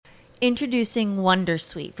Introducing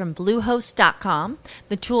Wondersuite from Bluehost.com,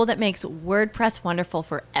 the tool that makes WordPress wonderful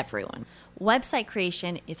for everyone. Website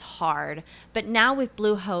creation is hard, but now with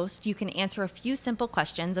Bluehost, you can answer a few simple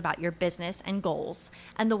questions about your business and goals,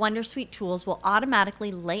 and the Wondersuite tools will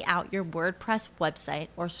automatically lay out your WordPress website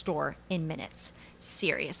or store in minutes.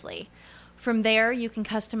 Seriously. From there, you can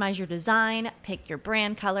customize your design, pick your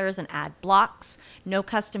brand colors, and add blocks. No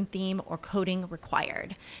custom theme or coding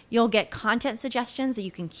required. You'll get content suggestions that you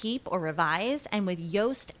can keep or revise, and with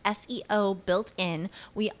Yoast SEO built in,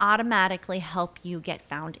 we automatically help you get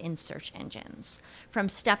found in search engines. From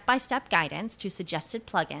step-by-step guidance to suggested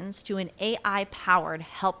plugins to an AI-powered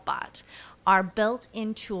help bot, our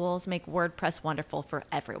built-in tools make WordPress wonderful for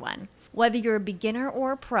everyone. Whether you're a beginner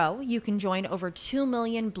or a pro, you can join over 2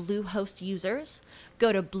 million Bluehost users.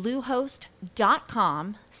 Go to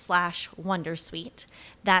bluehost.com/wondersuite.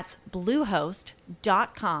 That's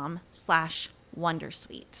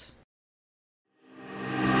bluehost.com/wondersuite.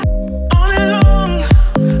 All along, I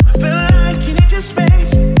feel like you need your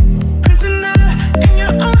space. Prisoner in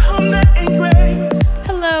your own home that ain't great.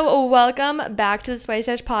 Hello, welcome back to the Sweaty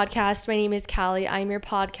Stash podcast. My name is Callie. I'm your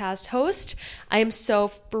podcast host. I am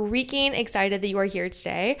so freaking excited that you are here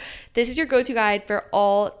today. This is your go-to guide for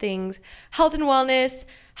all things health and wellness,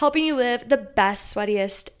 helping you live the best,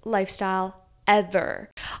 sweatiest lifestyle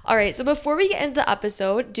ever. All right, so before we get into the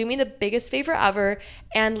episode, do me the biggest favor ever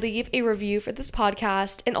and leave a review for this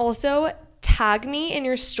podcast, and also tag me in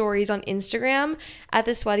your stories on Instagram at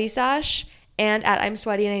the Sweaty Stash and at I'm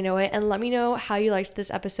Sweaty and I Know It, and let me know how you liked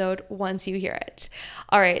this episode once you hear it.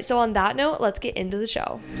 All right, so on that note, let's get into the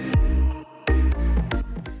show.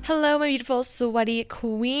 Hello, my beautiful sweaty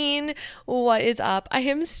queen. What is up? I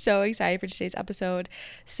am so excited for today's episode.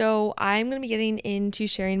 So I'm going to be getting into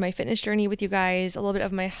sharing my fitness journey with you guys, a little bit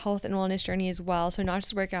of my health and wellness journey as well. So not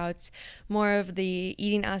just workouts, more of the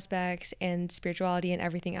eating aspects and spirituality and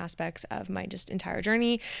everything aspects of my just entire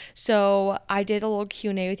journey. So I did a little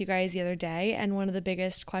Q&A with you guys the other day, and one of the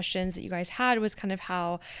biggest questions that you guys had was kind of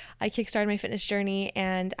how I kickstarted my fitness journey.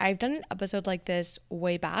 And I've done an episode like this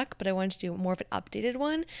way back, but I wanted to do more of an updated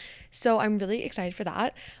one. So I'm really excited for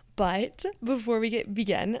that. But before we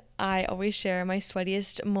begin, I always share my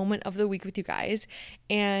sweatiest moment of the week with you guys.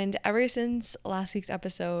 And ever since last week's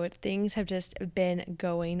episode, things have just been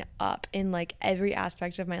going up in like every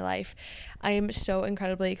aspect of my life. I am so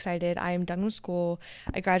incredibly excited. I am done with school.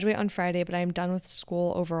 I graduate on Friday, but I am done with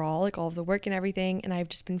school overall, like all of the work and everything. And I've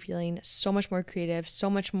just been feeling so much more creative, so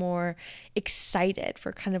much more excited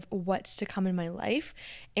for kind of what's to come in my life.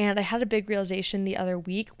 And I had a big realization the other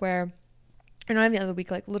week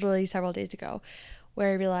like literally several days ago,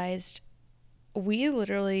 where I realized we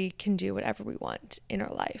literally can do whatever we want in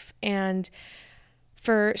our life. And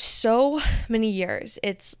for so many years,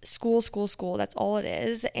 it's school. That's all it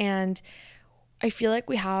is. And I feel like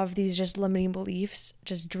we have these just limiting beliefs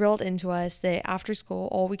just drilled into us that after school,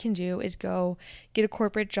 all we can do is go get a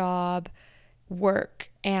corporate job, work,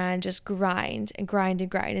 and just grind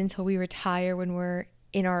until we retire when we're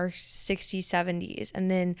in our 60s, 70s. And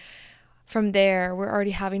then from there, we're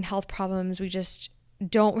already having health problems. We just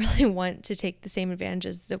don't really want to take the same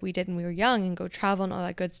advantages that we did when we were young and go travel and all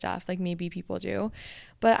that good stuff, like maybe people do.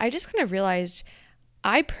 But I just kind of realized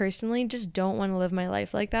I personally just don't want to live my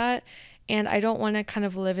life like that. And I don't want to kind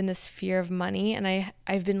of live in this fear of money. And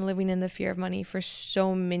I've been living in the fear of money for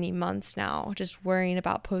so many months now, just worrying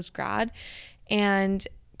about post-grad. And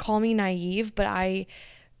call me naive, but I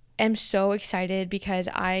am so excited because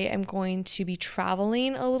I am going to be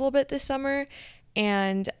traveling a little bit this summer,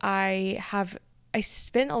 and I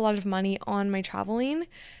spent a lot of money on my traveling,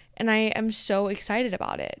 and I am so excited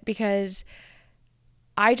about it because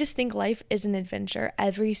I just think life is an adventure.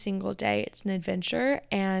 Every single day it's an adventure,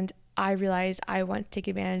 and I realized I want to take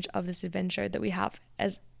advantage of this adventure that we have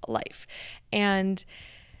as life. And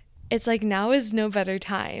it's like now is no better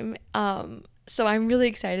time. So I'm really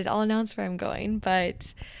excited. I'll announce where I'm going,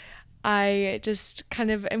 but I just kind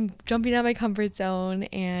of am jumping out of my comfort zone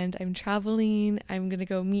and I'm traveling. I'm going to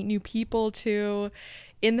go meet new people too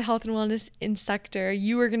in the health and wellness sector.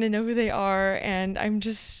 You are going to know who they are, and I'm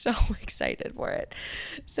just so excited for it.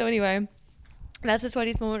 So anyway, that's the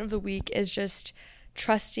sweatiest moment of the week, is just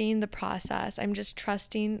trusting the process. I'm just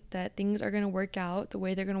trusting that things are going to work out the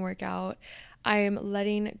way they're going to work out. I am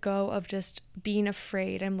letting go of just being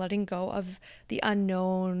afraid. I'm letting go of the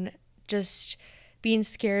unknown, just being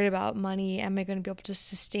scared about money. Am I going to be able to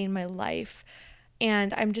sustain my life?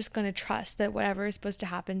 And I'm just going to trust that whatever is supposed to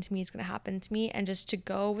happen to me is going to happen to me, and just to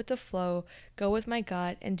go with the flow, go with my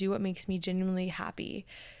gut, and do what makes me genuinely happy.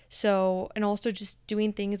 So, and also just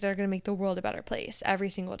doing things that are going to make the world a better place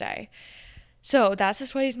every single day. So that's the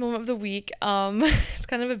sweatiest moment of the week. It's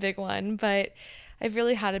kind of a big one, but I've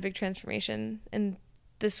really had a big transformation in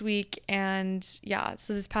this week. And yeah,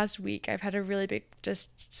 so this past week, I've had a really big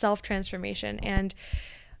just self-transformation. And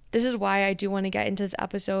this is why I do want to get into this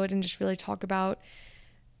episode and just really talk about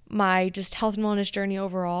my just health and wellness journey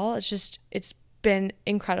overall. It's been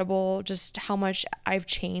incredible just how much I've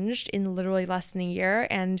changed in literally less than a year.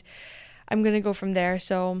 And I'm going to go from there.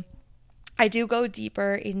 So I do go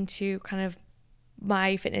deeper into kind of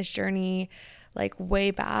my fitness journey, like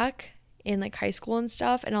way back in like high school and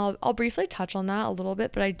stuff. And I'll briefly touch on that a little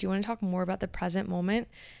bit, but I do want to talk more about the present moment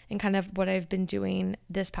and kind of what I've been doing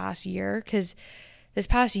this past year, because this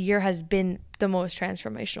past year has been the most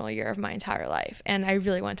transformational year of my entire life. And I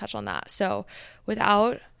really want to touch on that. So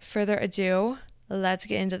without further ado, let's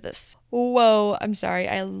get into this. Whoa, I'm sorry.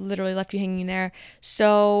 I literally left you hanging there.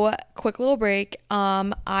 So quick little break.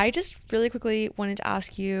 I just really quickly wanted to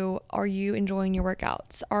ask you, are you enjoying your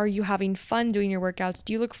workouts? Are you having fun doing your workouts?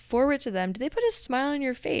 Do you look forward to them? Do they put a smile on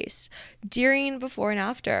your face during, before, and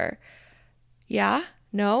after? Yeah?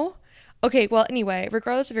 No? Okay, well, anyway,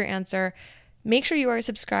 regardless of your answer, make sure you are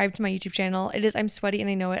subscribed to my YouTube channel. It is I'm Sweaty and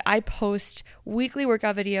I Know It. I post weekly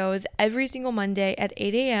workout videos every single Monday at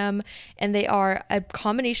 8 a.m. and they are a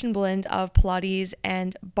combination blend of Pilates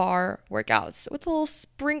and bar workouts with a little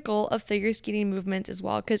sprinkle of figure skating movements as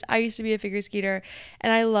well, because I used to be a figure skater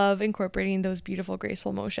and I love incorporating those beautiful,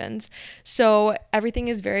 graceful motions. So everything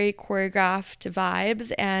is very choreographed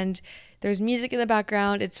vibes and there's music in the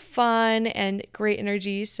background. It's fun and great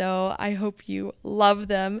energy. So I hope you love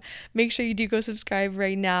them. Make sure you do go subscribe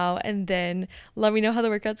right now and then let me know how the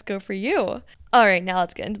workouts go for you. All right, now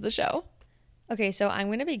let's get into the show. Okay, so I'm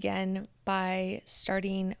going to begin by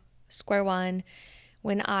starting square one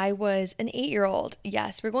when I was an 8-year-old.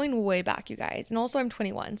 Yes, we're going way back, you guys. And also I'm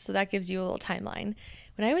 21, so that gives you a little timeline.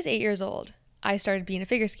 When I was 8 years old, I started being a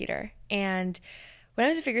figure skater. And when I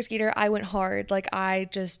was a figure skater, I went hard. Like, I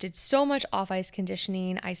just did so much off-ice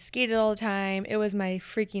conditioning. I skated all the time. It was my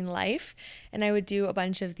freaking life. And I would do a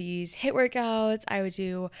bunch of these HIIT workouts. I would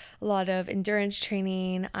do a lot of endurance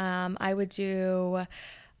training. I would do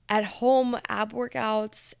at-home ab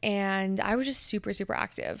workouts, and I was just super, super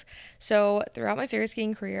active. So throughout my figure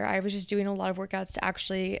skating career, I was just doing a lot of workouts to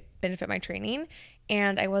actually benefit my training.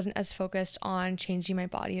 And I wasn't as focused on changing my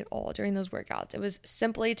body at all during those workouts. It was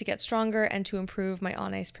simply to get stronger and to improve my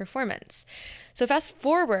on-ice performance. So fast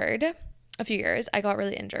forward a few years, I got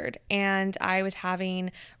really injured and I was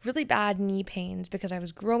having really bad knee pains because I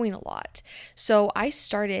was growing a lot. So I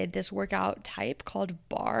started this workout type called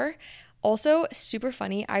bar. Also, super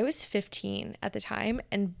funny, I was 15 at the time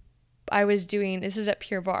and I was doing, this is at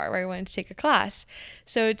Pure Barre where I wanted to take a class.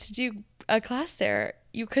 So to do a class there,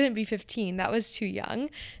 you couldn't be 15. That was too young.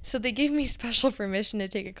 So they gave me special permission to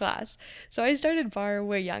take a class. So I started bar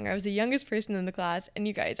way young. I was the youngest person in the class. And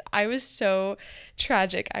you guys, I was so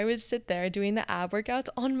tragic. I would sit there doing the ab workouts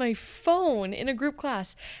on my phone in a group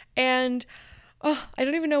class. And I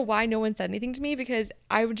don't even know why no one said anything to me, because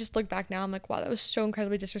I would just look back now. I'm like, wow, that was so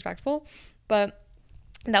incredibly disrespectful. But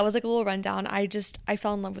that was like a little rundown. I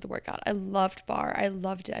fell in love with the workout. I loved bar. I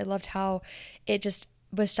loved it. I loved how it just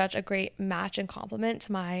was such a great match and complement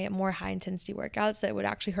to my more high intensity workouts that would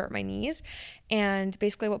actually hurt my knees. And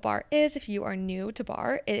basically what bar is, if you are new to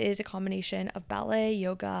bar, it is a combination of ballet,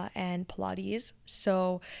 yoga, and Pilates.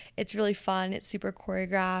 So it's really fun. It's super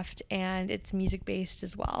choreographed and it's music based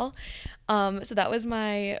as well. So that was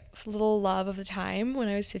my little love of the time when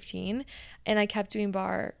I was 15. And I kept doing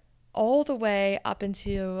bar all the way up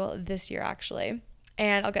until this year, actually.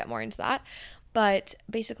 And I'll get more into that. But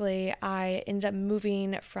basically, I ended up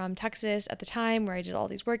moving from Texas at the time where I did all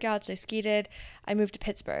these workouts. I skated. I moved to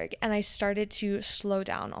Pittsburgh and I started to slow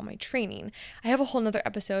down on my training. I have a whole nother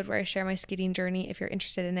episode where I share my skating journey if you're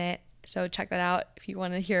interested in it. So check that out if you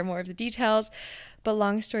want to hear more of the details. But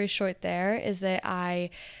long story short there is that I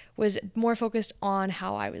was more focused on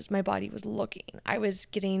how my body was looking. I was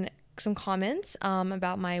getting some comments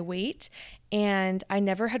about my weight, and I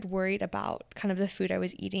never had worried about kind of the food I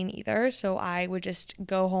was eating either. So I would just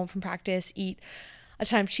go home from practice, eat a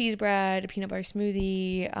ton of cheese bread, a peanut butter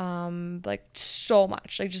smoothie, like so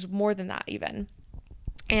much, like just more than that even.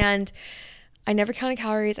 And I never counted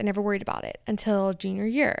calories. I never worried about it until junior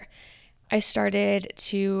year. I started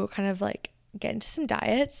to kind of like get into some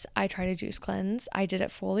diets. I tried a juice cleanse. I did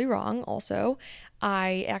it fully wrong also.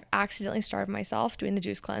 I accidentally starved myself doing the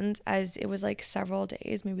juice cleanse, as it was like several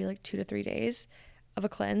days, maybe like 2 to 3 days of a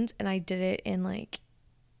cleanse. And I did it in like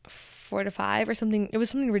 4 to 5 or something. It was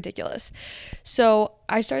something ridiculous. So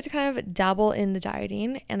I started to kind of dabble in the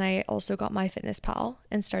dieting, and I also got MyFitnessPal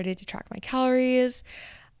and started to track my calories.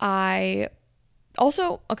 I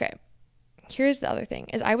Also, okay, here's the other thing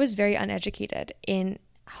is I was very uneducated in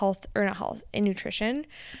in nutrition.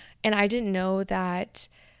 And I didn't know that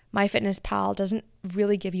MyFitnessPal doesn't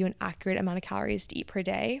really give you an accurate amount of calories to eat per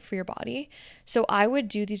day for your body. So I would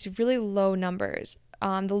do these really low numbers,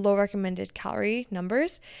 the low recommended calorie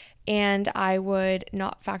numbers. And I would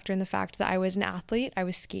not factor in the fact that I was an athlete, I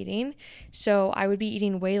was skating. So I would be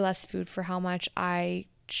eating way less food for how much I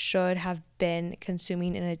should have been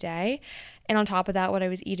consuming in a day. And on top of that, what I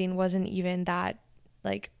was eating wasn't even that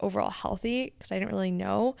like overall healthy because I didn't really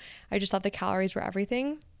know. I just thought the calories were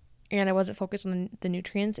everything. And I wasn't focused on the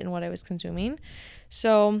nutrients in what I was consuming.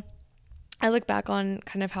 So I look back on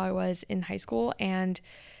kind of how I was in high school, and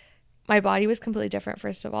my body was completely different.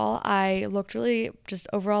 First of all, I looked really just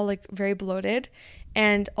overall like very bloated.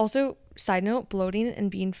 And also, side note, bloating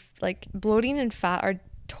and fat are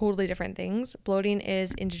totally different things. Bloating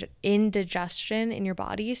is indigestion in your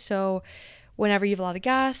body. So whenever you have a lot of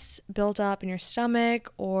gas built up in your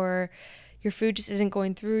stomach, or your food just isn't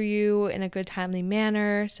going through you in a good timely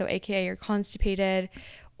manner, so aka you're constipated,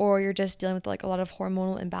 or you're just dealing with like a lot of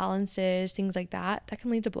hormonal imbalances, things like that can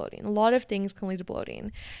lead to bloating. A lot of things can lead to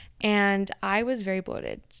bloating. And I was very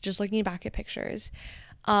bloated, just looking back at pictures.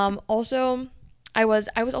 Also, I was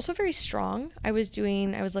also very strong. I was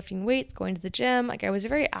lifting weights, going to the gym. Like I was a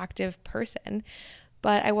very active person,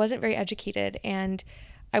 but I wasn't very educated, and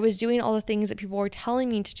I was doing all the things that people were telling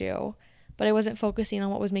me to do, but I wasn't focusing on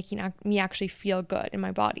what was making me actually feel good in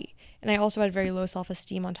my body. And I also had very low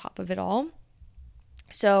self-esteem on top of it all.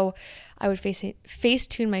 So I would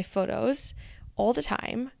Facetune my photos all the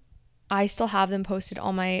time. I still have them posted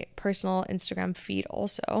on my personal Instagram feed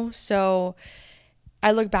also. So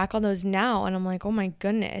I look back on those now and I'm like, oh my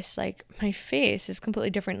goodness, like my face is completely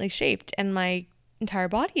differently shaped and my entire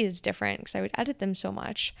body is different because I would edit them so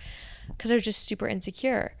much because I was just super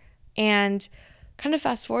insecure. And kind of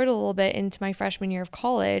fast forward a little bit into my freshman year of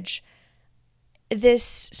college, this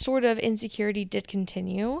sort of insecurity did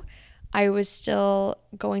continue. I was still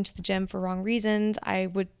going to the gym for wrong reasons. I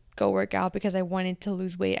would go work out because I wanted to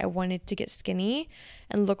lose weight. I wanted to get skinny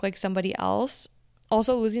and look like somebody else.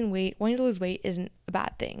 Also, wanting to lose weight isn't a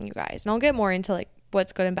bad thing, you guys. And I'll get more into like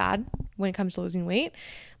what's good and bad when it comes to losing weight.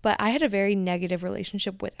 But I had a very negative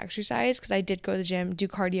relationship with exercise because I did go to the gym, do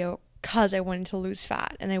cardio because I wanted to lose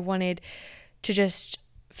fat and I wanted to just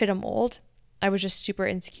fit a mold. I was just super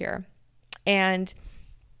insecure. And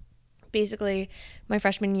basically my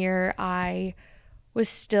freshman year, I was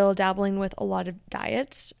still dabbling with a lot of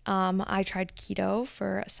diets. I tried keto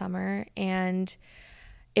for a summer and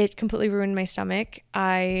it completely ruined my stomach.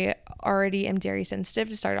 I already am dairy sensitive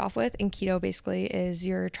to start off with, and keto basically is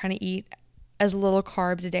you're trying to eat as little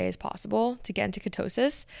carbs a day as possible to get into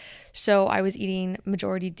ketosis. So I was eating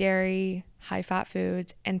majority dairy, high fat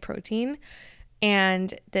foods, and protein.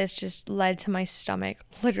 And this just led to my stomach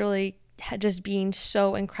literally just being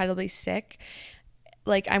so incredibly sick.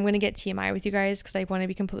 Like, I'm going to get TMI with you guys because I want to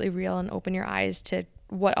be completely real and open your eyes to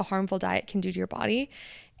what a harmful diet can do to your body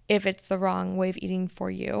if it's the wrong way of eating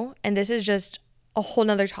for you. And this is just a whole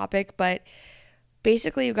nother topic, but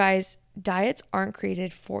basically, you guys, diets aren't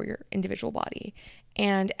created for your individual body.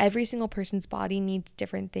 And every single person's body needs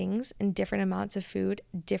different things and different amounts of food,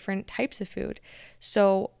 different types of food.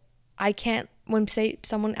 So I can't, when say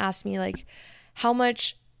someone asks me like, how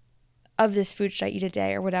much of this food should I eat a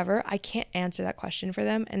day or whatever, I can't answer that question for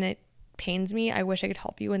them. And it pains me. I wish I could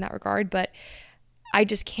help you in that regard, but I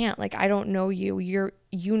just can't. Like, I don't know you.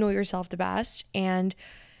 You know yourself the best, and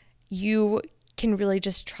you can really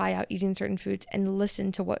just try out eating certain foods and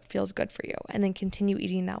listen to what feels good for you and then continue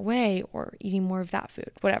eating that way or eating more of that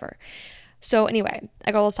food, whatever. So anyway,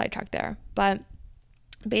 I got a little sidetracked there, but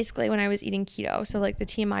basically when I was eating keto, so like the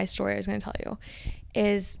TMI story I was going to tell you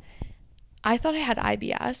is I thought I had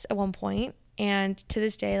IBS at one point, and to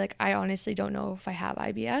this day, like, I honestly don't know if I have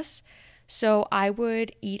IBS. So I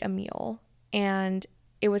would eat a meal and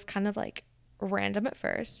it was kind of like random at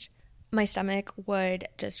first. My stomach would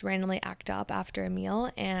just randomly act up after a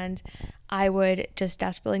meal and I would just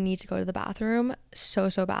desperately need to go to the bathroom so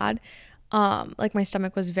bad. Like, my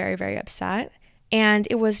stomach was very, very upset, and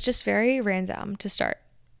it was just very random to start.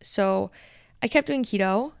 So I kept doing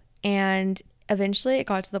keto, and eventually it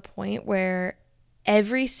got to the point where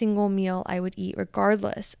every single meal I would eat,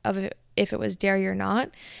 regardless of if it was dairy or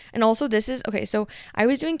not. And also so I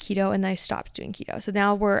was doing keto and then I stopped doing keto. So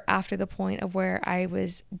now we're after the point of where I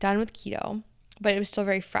was done with keto, but it was still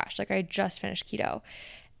very fresh. Like, I just finished keto.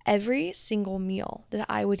 Every single meal that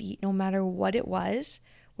I would eat, no matter what it was,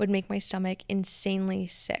 would make my stomach insanely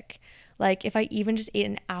sick. Like, if I even just ate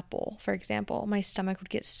an apple, for example, my stomach would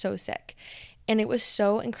get so sick. And it was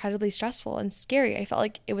so incredibly stressful and scary. I felt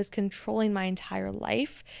like it was controlling my entire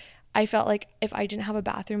life. I felt like if I didn't have a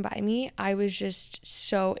bathroom by me, I was just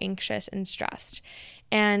so anxious and stressed.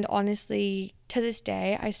 And honestly, to this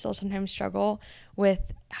day, I still sometimes struggle with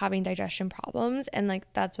having digestion problems. And like,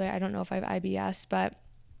 that's why I don't know if I have IBS, but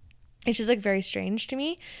it's just like very strange to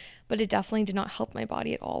me. But it definitely did not help my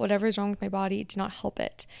body at all. Whatever is wrong with my body did not help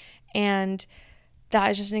it. And that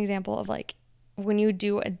is just an example of like, when you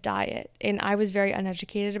do a diet, and I was very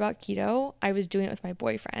uneducated about keto. I was doing it with my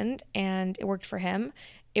boyfriend and it worked for him.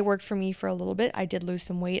 It worked for me for a little bit. I did lose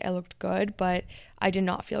some weight. I looked good, but I did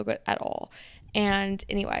not feel good at all. And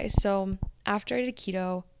anyway, so after I did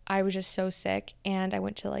keto, I was just so sick, and I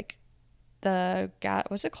went to like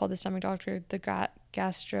what's it called? The stomach doctor, the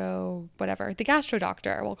gastro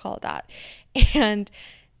doctor, we'll call it that. And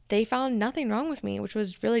they found nothing wrong with me, which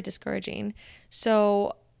was really discouraging.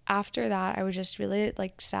 So after that, I was just really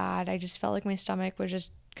like sad. I just felt like my stomach was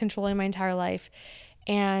just controlling my entire life.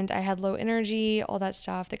 And I had low energy, all that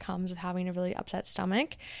stuff that comes with having a really upset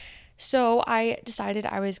stomach. So I decided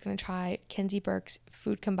I was going to try Kinsey Burke's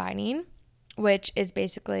food combining, which is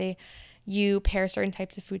basically you pair certain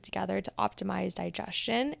types of food together to optimize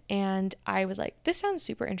digestion. And I was like, this sounds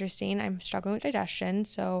super interesting. I'm struggling with digestion,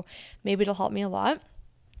 so maybe it'll help me a lot.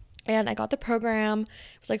 And I got the program.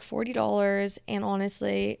 It was like $40. And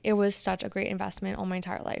honestly, it was such a great investment on my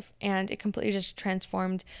entire life. And it completely just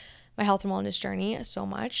transformed my health and wellness journey so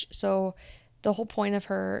much. So the whole point of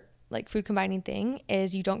her like food combining thing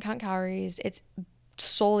is you don't count calories. It's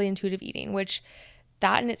solely intuitive eating, which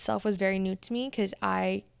that in itself was very new to me because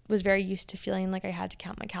I was very used to feeling like I had to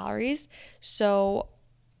count my calories. So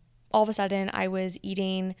all of a sudden I was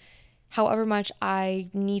eating however much I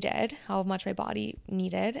needed, how much my body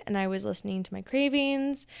needed, and I was listening to my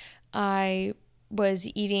cravings. I was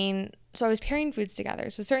eating, so I was pairing foods together.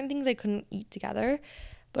 So certain things I couldn't eat together,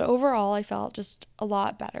 but overall I felt just a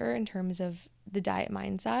lot better in terms of the diet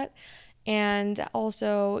mindset. And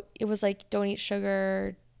also it was like, don't eat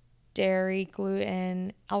sugar, dairy,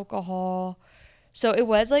 gluten, alcohol. So it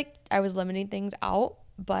was like I was limiting things out,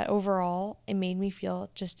 but overall it made me feel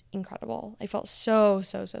just incredible. I felt so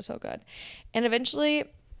good. And eventually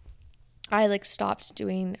I like stopped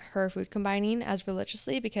doing her food combining as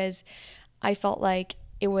religiously because I felt like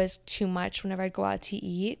it was too much whenever I'd go out to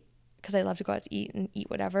eat, because I love to go out to eat and eat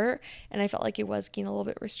whatever. And I felt like it was getting a little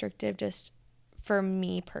bit restrictive just for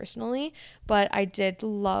me personally, but I did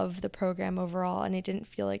love the program overall, and it didn't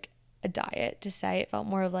feel like a diet to say. It felt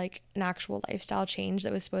more like an actual lifestyle change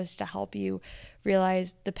that was supposed to help you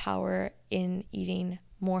realize the power in eating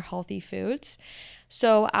more healthy foods.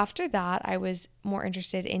 So after that, I was more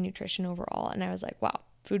interested in nutrition overall, and I was like, wow,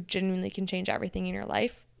 food genuinely can change everything in your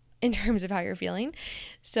life in terms of how you're feeling.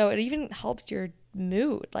 So it even helps your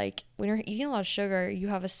mood. Like when you're eating a lot of sugar, you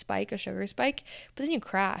have a sugar spike, but then you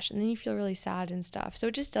crash and then you feel really sad and stuff. So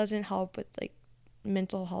it just doesn't help with like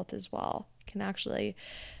mental health as well. It can actually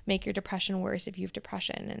make your depression worse if you have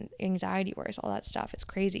depression, and anxiety worse, all that stuff. It's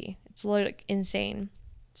crazy. It's literally like insane.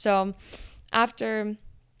 So after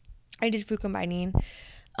I did food combining,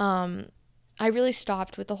 I really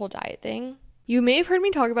stopped with the whole diet thing. You may have heard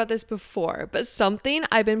me talk about this before, but something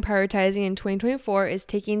I've been prioritizing in 2024 is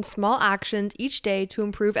taking small actions each day to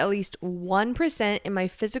improve at least 1% in my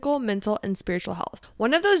physical, mental, and spiritual health.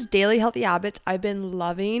 One of those daily healthy habits I've been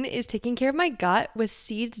loving is taking care of my gut with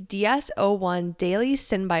Seed's DS-01 Daily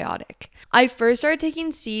Synbiotic. I first started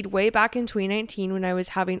taking Seed way back in 2019 when I was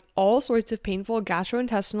having all sorts of painful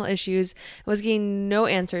gastrointestinal issues and was getting no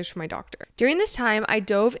answers from my doctor. During this time, I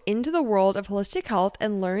dove into the world of holistic health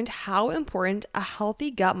and learned how important a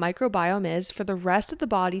healthy gut microbiome is for the rest of the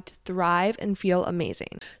body to thrive and feel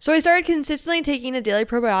amazing. So I started consistently taking a daily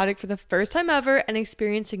probiotic for the first time ever and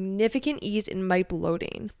experienced significant ease in my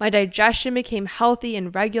bloating. My digestion became healthy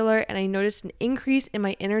and regular, and I noticed an increase in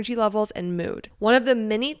my energy levels and mood. One of the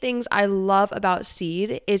many things I love about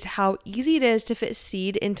Seed is how easy it is to fit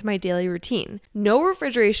Seed into my daily routine. No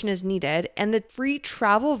refrigeration is needed, and the free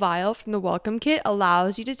travel vial from the welcome kit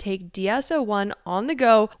allows you to take DS-01 on the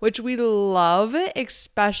go, which we love,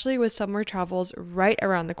 especially with summer travels right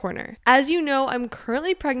around the corner. As you know, I'm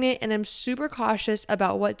currently pregnant and I'm super cautious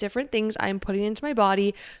about what different things I'm putting into my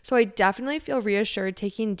body, so I definitely feel reassured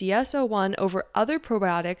taking DS-01 over other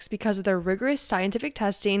probiotics because of their rigorous scientific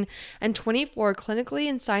testing and 24 clinically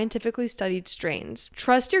and scientifically studied strains.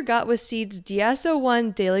 Trust your gut with Seed's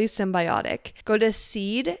DS-01 Daily Synbiotic. Go to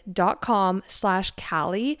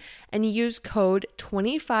seed.com/Callie and use code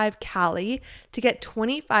 25Callie to get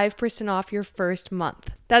 25% off off your first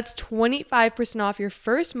month. That's 25% off your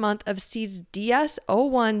first month of Seed's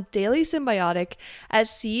DS-01 Daily Symbiotic at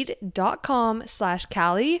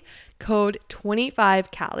seed.com/Callie, code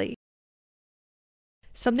 25Callie.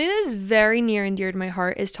 Something that is very near and dear to my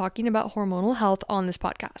heart is talking about hormonal health on this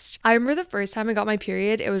podcast. I remember the first time I got my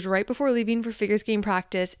period, it was right before leaving for figure skating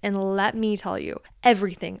practice, and let me tell you,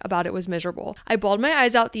 everything about it was miserable. I bawled my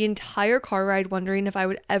eyes out the entire car ride, wondering if I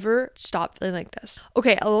would ever stop feeling like this.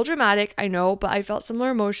 Okay, a little dramatic, I know, but I felt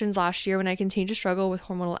similar emotions last year when I continued to struggle with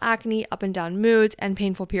hormonal acne, up and down moods, and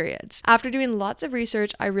painful periods. After doing lots of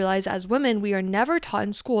research, I realized as women, we are never taught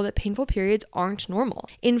in school that painful periods aren't normal.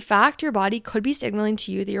 In fact, your body could be signaling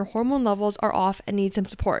to you that your hormone levels are off and need some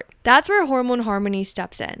support. That's where Hormone Harmony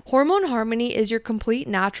steps in. Hormone Harmony is your complete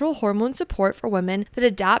natural hormone support for women that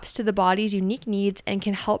adapts to the body's unique needs and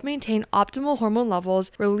can help maintain optimal hormone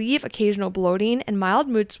levels, relieve occasional bloating and mild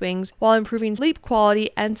mood swings, while improving sleep quality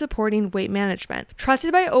and supporting weight management.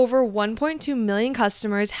 Trusted by over 1.2 million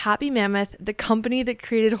customers, Happy Mammoth, the company that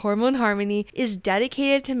created Hormone Harmony, is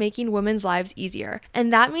dedicated to making women's lives easier.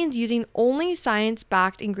 And that means using only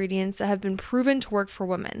science-backed ingredients that have been proven to work for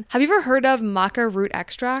women. Have you ever heard of maca root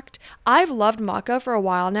extract? I've loved maca for a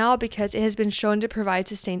while now because it has been shown to provide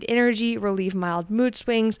sustained energy, relieve mild mood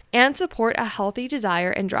swings, and support a healthy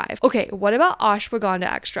desire and drive. Okay, what about ashwagandha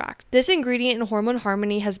extract? This ingredient in Hormone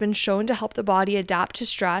Harmony has been shown to help the body adapt to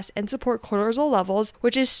stress and support cortisol levels,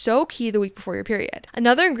 which is so key the week before your period.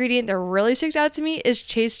 Another ingredient that really sticks out to me is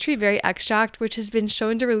chaste tree berry extract, which has been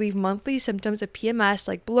shown to relieve monthly symptoms of PMS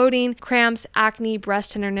like bloating, cramps, acne,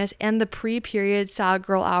 breast tenderness, and the pre-period sad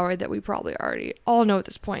girl hour that we probably already all know at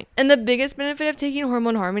this point. And the biggest benefit of taking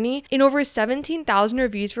Hormone Harmony, in over 17,000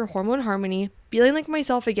 reviews for Hormone Harmony, feeling like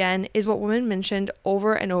myself again is what women mentioned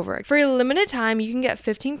over and over. For a limited time, you can get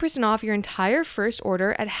 15% off your entire first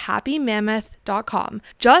order at happymammoth.com.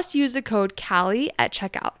 Just use the code Callie at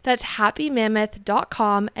checkout. That's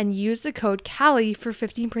happymammoth.com and use the code Callie for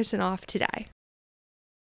 15% off today.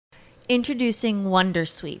 Introducing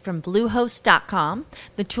Wondersuite from Bluehost.com,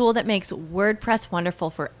 the tool that makes WordPress wonderful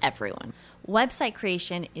for everyone. Website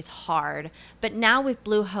creation is hard, but now with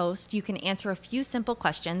Bluehost, you can answer a few simple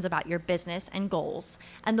questions about your business and goals,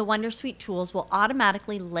 and the Wondersuite tools will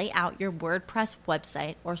automatically lay out your WordPress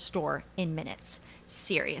website or store in minutes.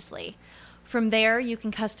 Seriously. From there, you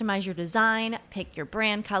can customize your design, pick your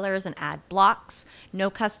brand colors, and add blocks. No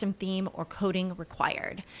custom theme or coding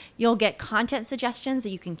required. You'll get content suggestions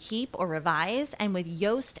that you can keep or revise, and with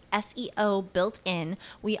Yoast SEO built in,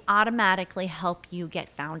 we automatically help you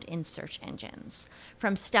get found in search engines.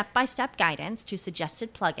 From step-by-step guidance to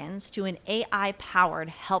suggested plugins to an AI-powered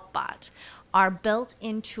help bot, our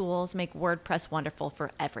built-in tools make WordPress wonderful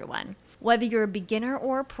for everyone. Whether you're a beginner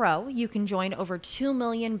or a pro, you can join over 2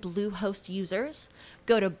 million Bluehost users.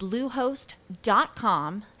 Go to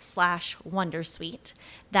bluehost.com/wondersuite.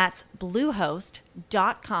 That's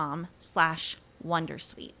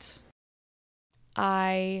bluehost.com/wondersuite.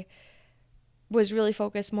 I was really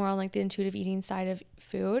focused more on like the intuitive eating side of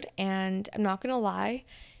food, and I'm not gonna lie,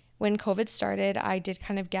 when COVID started, I did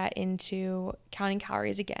kind of get into counting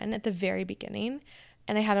calories again at the very beginning,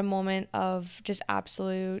 and I had a moment of just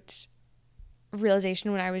absolute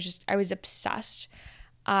realization when I was obsessed.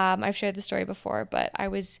 I've shared the story before, but I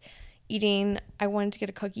was eating, I wanted to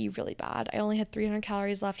get a cookie really bad. I only had 300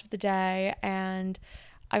 calories left of the day, and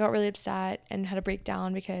I got really upset and had a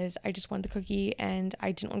breakdown because I just wanted the cookie and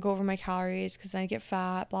I didn't want to go over my calories because then I'd get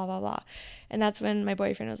fat, blah, blah, blah. And that's when my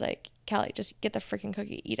boyfriend was like, Callie, just get the freaking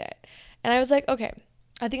cookie, eat it. And I was like, okay,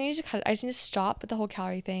 I think I need to cut it. I just need to stop with the whole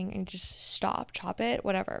calorie thing and just stop, chop it,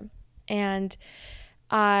 whatever. And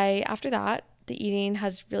after that, the eating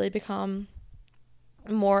has really become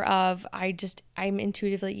more of, I'm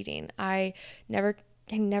intuitively eating. I never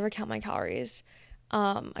count my calories.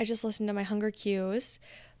 I just listen to my hunger cues.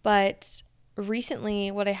 But recently,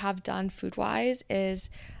 what I have done food-wise is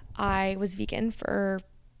I was vegan for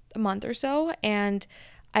a month or so, and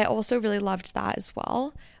I also really loved that as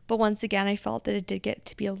well. But once again, I felt that it did get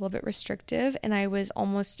to be a little bit restrictive, and I was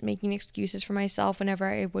almost making excuses for myself whenever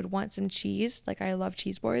I would want some cheese. Like, I love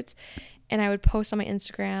cheese boards, and I would post on my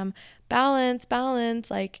Instagram, balance,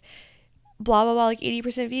 like blah, blah, blah, like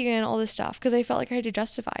 80% vegan, all this stuff, because I felt like I had to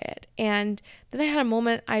justify it. And then I had a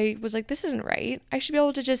moment, I was like, this isn't right. I should be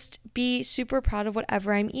able to just be super proud of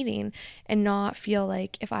whatever I'm eating and not feel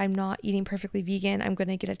like if I'm not eating perfectly vegan, I'm going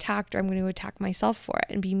to get attacked or I'm going to attack myself for it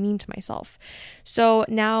and be mean to myself. So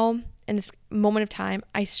now in this moment of time,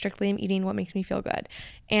 I strictly am eating what makes me feel good.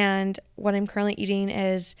 And what I'm currently eating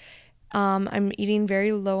is I'm eating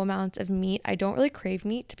very low amounts of meat. I don't really crave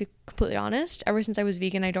meat, to be completely honest. Ever since I was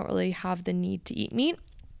vegan, I don't really have the need to eat meat.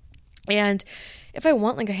 And if I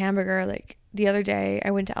want like a hamburger, like the other day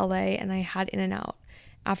I went to LA and I had In-N-Out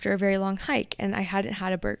after a very long hike, and I hadn't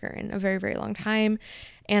had a burger in a very, very long time.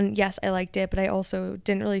 And yes, I liked it, but I also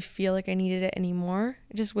didn't really feel like I needed it anymore.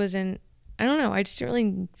 It just wasn't, I don't know. I just didn't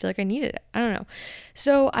really feel like I needed it. I don't know.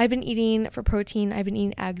 So I've been eating, for protein, I've been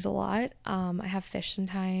eating eggs a lot. I have fish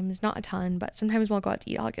sometimes, not a ton, but sometimes when I'll go out to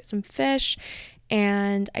eat, I'll get some fish.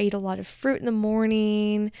 And I eat a lot of fruit in the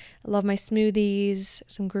morning. I love my smoothies,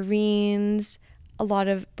 some greens, a lot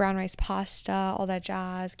of brown rice pasta, all that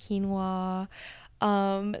jazz, quinoa,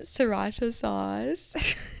 sriracha sauce.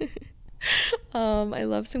 I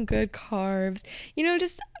love some good carbs,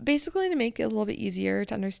 just basically to make it a little bit easier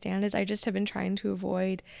to understand is I just have been trying to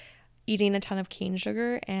avoid eating a ton of cane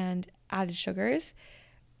sugar and added sugars.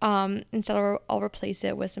 Instead I'll replace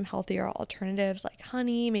it with some healthier alternatives like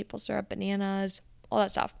honey, maple syrup, bananas, all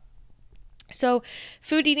that stuff. So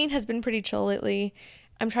food eating has been pretty chill lately.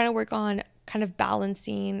 I'm trying to work on kind of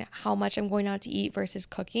balancing how much I'm going out to eat versus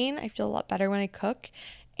cooking. I feel a lot better when I cook,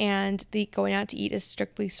 and the going out to eat is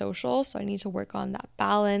strictly social, so I need to work on that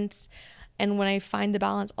balance. And when I find the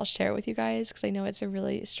balance, I'll share it with you guys because I know it's a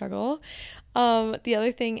really struggle. The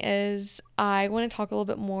other thing is I want to talk a little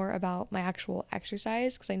bit more about my actual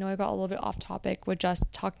exercise because I know I got a little bit off topic with just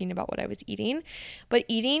talking about what I was eating. But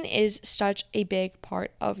eating is such a big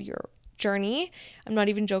part of your journey. I'm not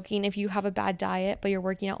even joking. If you have a bad diet but you're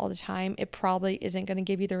working out all the time, it probably isn't going to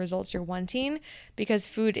give you the results you're wanting because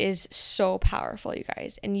food is so powerful, you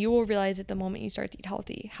guys. And you will realize at the moment you start to eat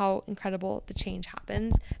healthy how incredible the change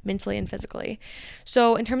happens mentally and physically.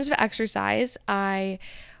 So in terms of exercise, I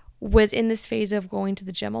was in this phase of going to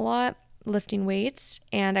the gym a lot, lifting weights,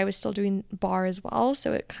 and I was still doing bar as well.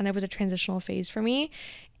 So it kind of was a transitional phase for me.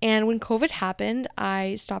 And when COVID happened,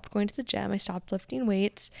 I stopped going to the gym. I stopped lifting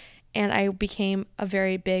weights, and I became a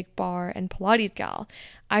very big bar and Pilates gal.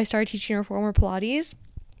 I started teaching reformer Pilates,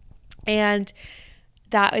 and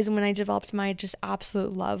that is when I developed my just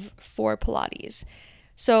absolute love for Pilates.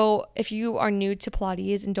 So if you are new to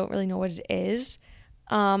Pilates and don't really know what it is,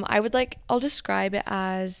 I'll describe it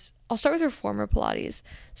as, I'll start with reformer Pilates.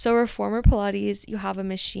 So reformer Pilates, you have a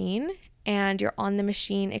machine and you're on the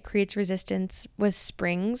machine. It creates resistance with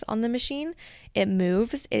springs on the machine. It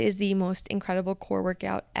moves. It is the most incredible core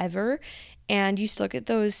workout ever. And you still get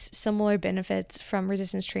those similar benefits from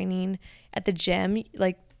resistance training at the gym.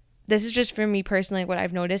 Like, this is just for me personally, what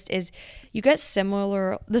I've noticed is you get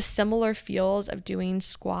the similar feels of doing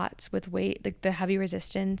squats with weight, like the heavy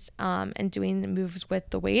resistance, and doing the moves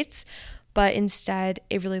with the weights, but instead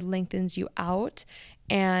it really lengthens you out,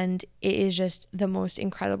 and it is just the most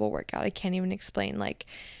incredible workout. I can't even explain.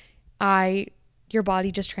 Your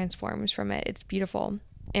body just transforms from it. It's beautiful.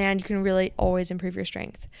 And you can really always improve your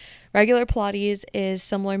strength. Regular Pilates is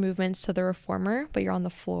similar movements to the reformer, but you're on the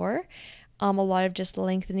floor. A lot of just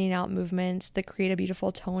lengthening out movements that create a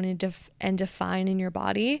beautiful tone and define in your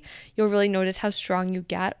body. You'll really notice how strong you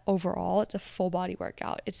get overall. It's a full body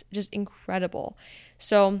workout. It's just incredible.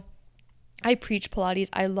 So I preach Pilates.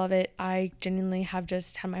 I love it. I genuinely have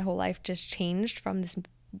just had my whole life just changed from this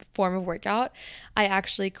form of workout. I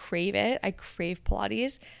actually crave it. I crave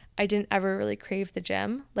Pilates. I didn't ever really crave the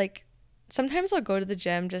gym. Like, sometimes I'll go to the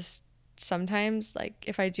gym just sometimes, like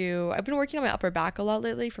if I've been working on my upper back a lot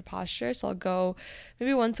lately for posture, so I'll go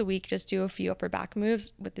maybe once a week, just do a few upper back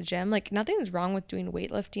moves with the gym. Like, nothing's wrong with doing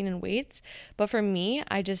weightlifting and weights, but for me,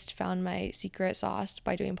 I just found my secret sauce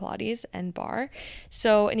by doing Pilates and bar.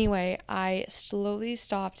 So anyway, I slowly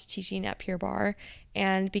stopped teaching at Pure Barre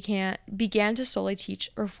and began to slowly teach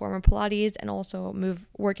reformer Pilates and also move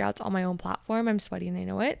workouts on my own platform. I'm sweaty and I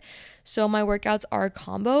know it. So my workouts are a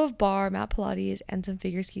combo of bar, mat Pilates, and some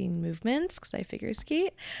figure skating movements because I figure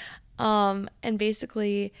skate. And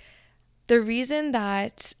basically, the reason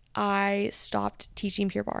that I stopped teaching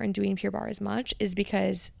Pure Barre and doing Pure Barre as much is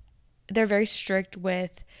because they're very strict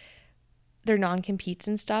with their non-competes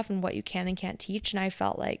and stuff and what you can and can't teach. And I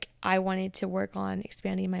felt like I wanted to work on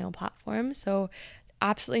expanding my own platform. So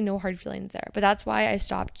absolutely no hard feelings there. But that's why I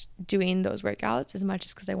stopped doing those workouts as much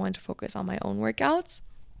as because I wanted to focus on my own workouts.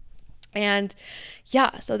 And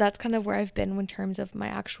yeah, so that's kind of where I've been in terms of my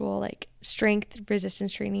actual like strength,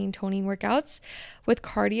 resistance training, toning workouts. With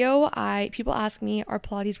cardio, people ask me, are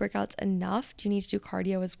Pilates workouts enough? Do you need to do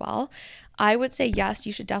cardio as well? I would say yes,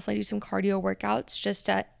 you should definitely do some cardio workouts just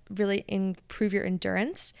to really improve your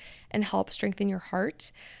endurance and help strengthen your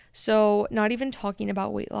heart. So not even talking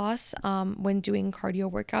about weight loss when doing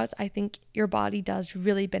cardio workouts, I think your body does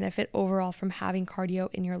really benefit overall from having cardio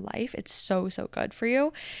in your life. It's so, so good for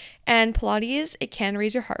you. And Pilates, it can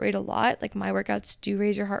raise your heart rate a lot. Like, my workouts do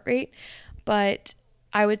raise your heart rate, but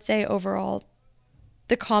I would say overall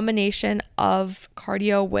the combination of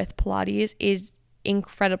cardio with Pilates is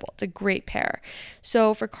incredible. It's a great pair.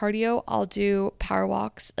 So for cardio, I'll do power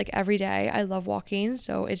walks like every day. I love walking,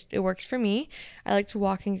 so it works for me. I like to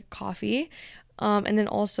walk and get coffee. And then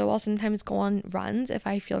also I'll sometimes go on runs if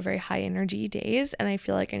I feel very high energy days and I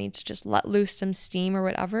feel like I need to just let loose some steam or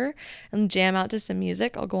whatever and jam out to some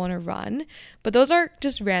music. I'll go on a run, but those are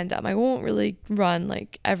just random. I won't really run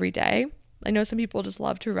like every day. I know some people just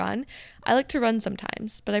love to run. I like to run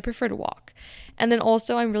sometimes, but I prefer to walk. And then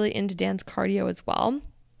also I'm really into dance cardio as well.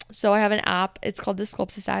 So I have an app, it's called the Sculpt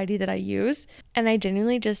Society, that I use, and I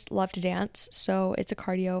genuinely just love to dance. So it's a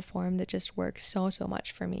cardio form that just works so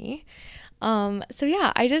much for me. So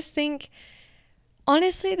yeah, I just think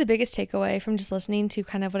honestly the biggest takeaway from just listening to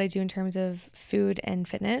kind of what I do in terms of food and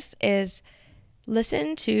fitness is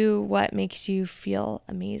listen to what makes you feel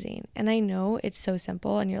amazing. And I know it's so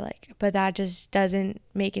simple and you're like, but that just doesn't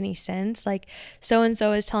make any sense. Like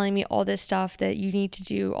so-and-so is telling me all this stuff that you need to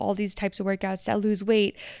do, all these types of workouts to lose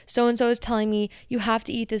weight. So-and-so is telling me you have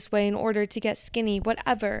to eat this way in order to get skinny,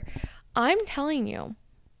 whatever. I'm telling you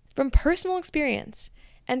from personal experience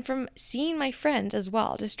and from seeing my friends as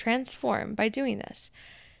well, just transform by doing this.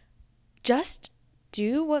 Just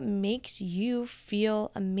do what makes you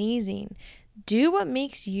feel amazing. Do what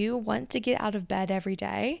makes you want to get out of bed every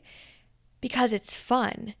day because it's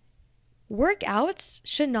fun. Workouts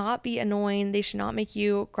should not be annoying. They should not make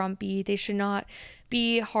you grumpy. They should not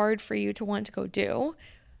be hard for you to want to go do.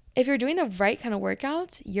 If you're doing the right kind of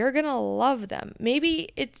workouts, you're going to love them.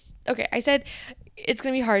 Maybe it's, okay, I said it's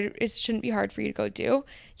going to be hard. It shouldn't be hard for you to go do.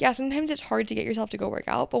 Yeah, sometimes it's hard to get yourself to go work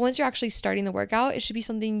out, but once you're actually starting the workout, it should be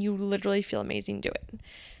something you literally feel amazing doing.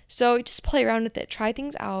 So just play around with it, try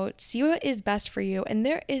things out, see what is best for you. And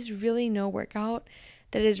there is really no workout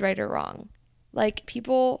that is right or wrong. Like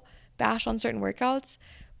people bash on certain workouts,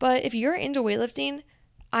 but if you're into weightlifting,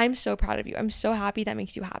 I'm so proud of you. I'm so happy that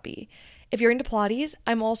makes you happy. If you're into Pilates,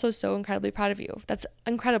 I'm also so incredibly proud of you. That's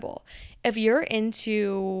incredible. If you're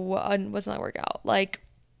into, what's that workout? Like,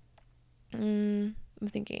 I'm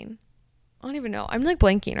thinking, I don't even know. I'm like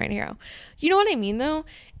blanking right now. You know what I mean though?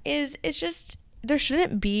 It's just, there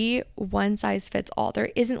shouldn't be one size fits all. There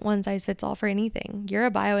isn't one size fits all for anything. You're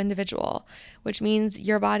a bio individual, which means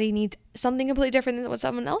your body needs something completely different than what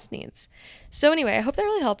someone else needs. So anyway, I hope that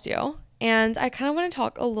really helped you. And I kind of want to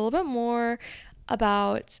talk a little bit more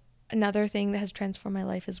about another thing that has transformed my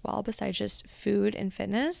life as well, besides just food and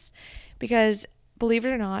fitness, because believe it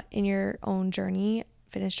or not, in your own journey,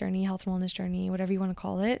 fitness journey, health and wellness journey, whatever you want to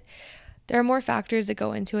call it, there are more factors that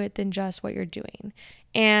go into it than just what you're doing.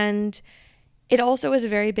 And it also is a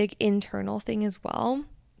very big internal thing as well.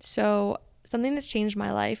 So something that's changed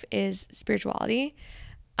my life is spirituality.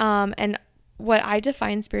 And what I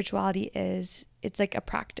define spirituality is, it's like a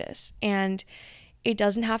practice. And it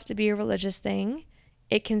doesn't have to be a religious thing.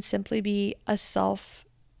 It can simply be a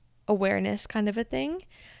self-awareness kind of a thing.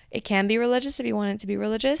 It can be religious if you want it to be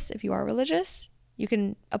religious. If you are religious, you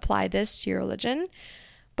can apply this to your religion.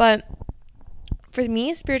 But for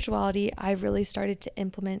me, spirituality, I've really started to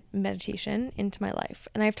implement meditation into my life.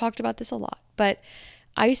 And I've talked about this a lot, but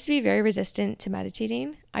I used to be very resistant to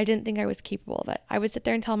meditating. I didn't think I was capable of it. I would sit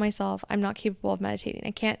there and tell myself, I'm not capable of meditating.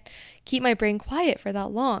 I can't keep my brain quiet for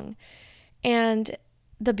that long. And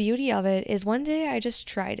the beauty of it is one day I just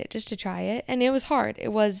tried it just to try it. And it was hard. It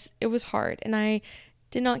was hard. And I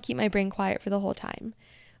did not keep my brain quiet for the whole time.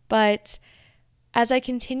 But as I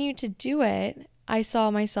continued to do it, I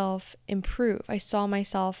saw myself improve. I saw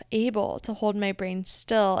myself able to hold my brain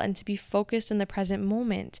still and to be focused in the present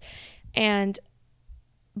moment. And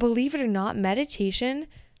believe it or not, meditation,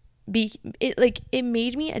 it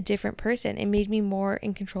made me a different person. It made me more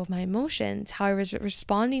in control of my emotions, how I was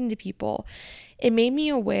responding to people. It made me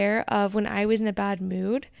aware of when I was in a bad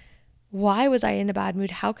mood. Why was I in a bad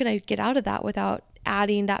mood? How could I get out of that without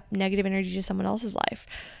adding that negative energy to someone else's life?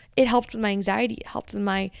 It helped with my anxiety. It helped with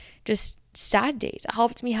my just sad days. It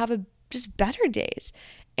helped me have just better days.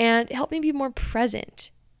 And it helped me be more present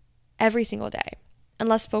every single day and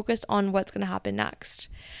less focused on what's going to happen next.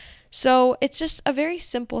 So it's just a very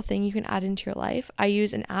simple thing you can add into your life. I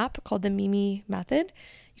use an app called the Mimi Method.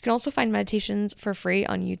 You can also find meditations for free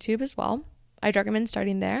on YouTube as well. I'd recommend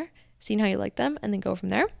starting there, seeing how you like them, and then go from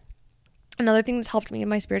there. Another thing that's helped me in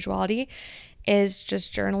my spirituality is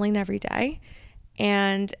just journaling every day.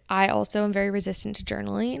 And I also am very resistant to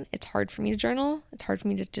journaling. It's hard for me to journal. It's hard for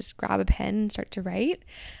me to just grab a pen and start to write.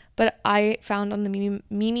 But I found on the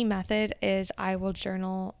Mimi Method is I will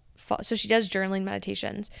journal. So she does journaling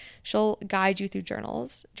meditations. She'll guide you through journal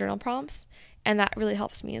prompts. And that really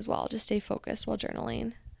helps me as well, just stay focused while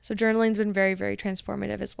journaling. So journaling's been very, very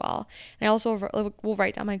transformative as well. And I also will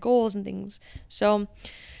write down my goals and things. So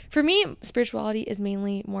for me, spirituality is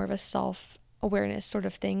mainly more of a self-awareness sort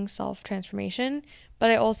of thing, self-transformation. But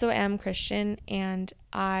I also am Christian, and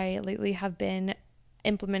I lately have been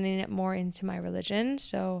implementing it more into my religion.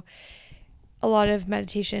 So a lot of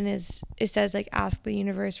meditation it says like ask the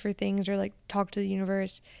universe for things, or like talk to the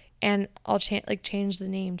universe, and I'll change the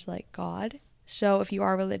name to like God. So if you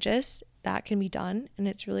are religious, that can be done, and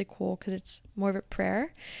it's really cool because it's more of a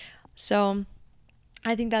prayer. So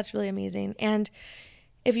I think that's really amazing. And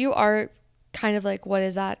if you are kind of like, what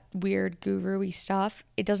is that weird guru-y stuff?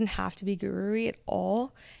 It doesn't have to be guru-y at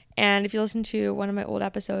all. And if you listen to one of my old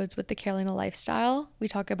episodes with the Carolina Lifestyle, we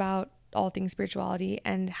talk about all things spirituality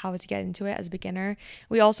and how to get into it as a beginner.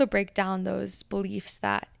 We also break down those beliefs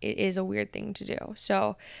that it is a weird thing to do.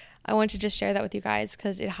 So I want to just share that with you guys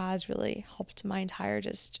because it has really helped my entire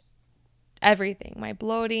just everything, my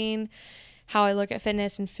bloating, how I look at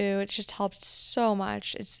fitness and food. It's just helped so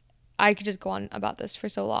much. I could just go on about this for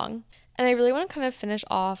so long. And I really want to kind of finish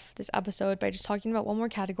off this episode by just talking about one more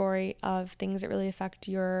category of things that really affect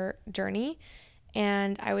your journey.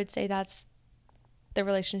 And I would say that's the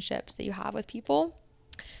relationships that you have with people.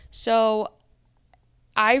 So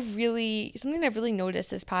something I've really noticed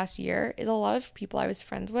this past year is a lot of people I was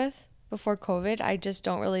friends with before COVID, I just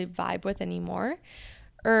don't really vibe with anymore.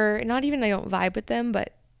 Or not even I don't vibe with them,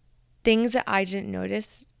 but things that I didn't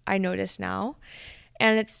notice, I notice now.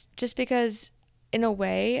 And it's just because in a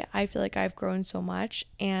way, I feel like I've grown so much,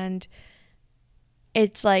 and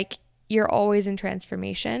it's like you're always in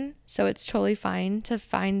transformation. So it's totally fine to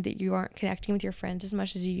find that you aren't connecting with your friends as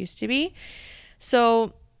much as you used to be.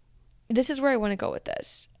 So this is where I want to go with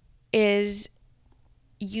this, is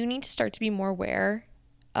you need to start to be more aware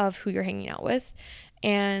of who you're hanging out with.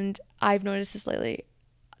 And I've noticed this lately.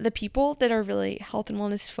 The people that are really health and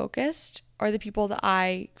wellness focused are the people that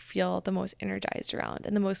I feel the most energized around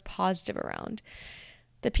and the most positive around.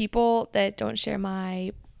 The people that don't share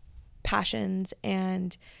my passions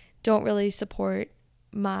and don't really support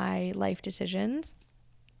my life decisions,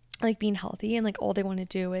 like being healthy, and like all they want to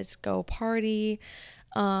do is go party,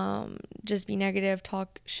 just be negative,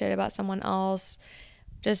 talk shit about someone else,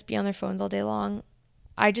 just be on their phones all day long.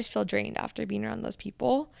 I just feel drained after being around those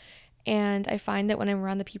people. And I find that when I'm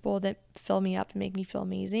around the people that fill me up and make me feel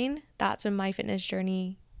amazing, that's when my fitness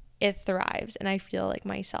journey, it thrives, and I feel like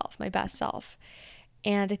myself, my best self.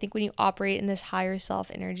 And I think when you operate in this higher self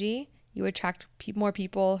energy, you attract more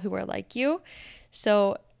people who are like you.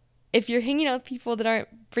 So if you're hanging out with people that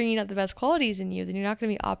aren't bringing out the best qualities in you, then you're not going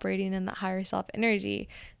to be operating in that higher self energy.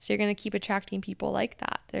 So you're going to keep attracting people like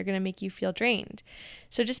that. They're going to make you feel drained.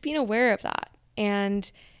 So just being aware of that.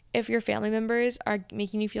 And if your family members are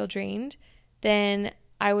making you feel drained, then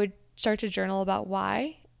I would start to journal about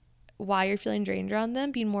why you're feeling drained around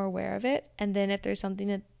them, being more aware of it. And then if there's something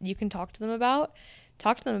that you can talk to them about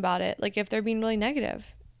it. Like if they're being really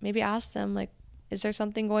negative, maybe ask them, like, is there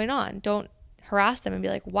something going on? Don't harass them and be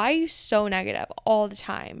like, why are you so negative all the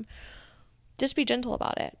time? Just be gentle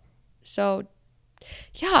about it. So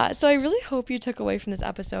yeah, so I really hope you took away from this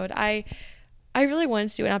episode. I really wanted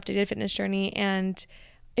to do an updated fitness journey, and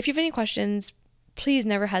if you have any questions, please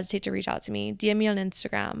never hesitate to reach out to me. DM me on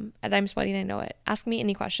Instagram at I'm Sweaty and I Know It. Ask me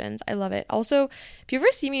any questions. I love it. Also, if you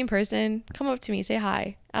ever see me in person, come up to me, say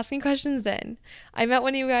hi, ask me questions then. I met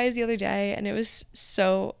one of you guys the other day, and it was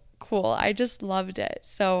so cool. I just loved it.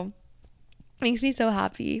 So it makes me so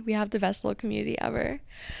happy. We have the best little community ever.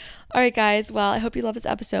 All right, guys. Well, I hope you love this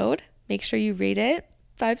episode. Make sure you rate it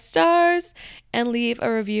 5 stars and leave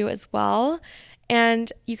a review as well.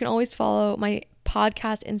 And you can always follow my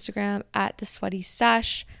podcast Instagram at The Sweaty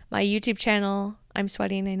Sesh, my YouTube channel, I'm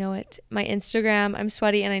Sweaty and I Know It, my Instagram, I'm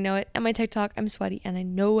Sweaty and I Know It, and my TikTok, I'm Sweaty and I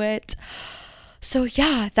Know It. So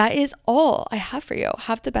yeah, that is all I have for you.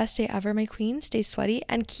 Have the best day ever, my queen. Stay sweaty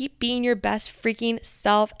and keep being your best freaking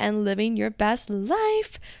self and living your best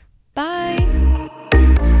life. Bye.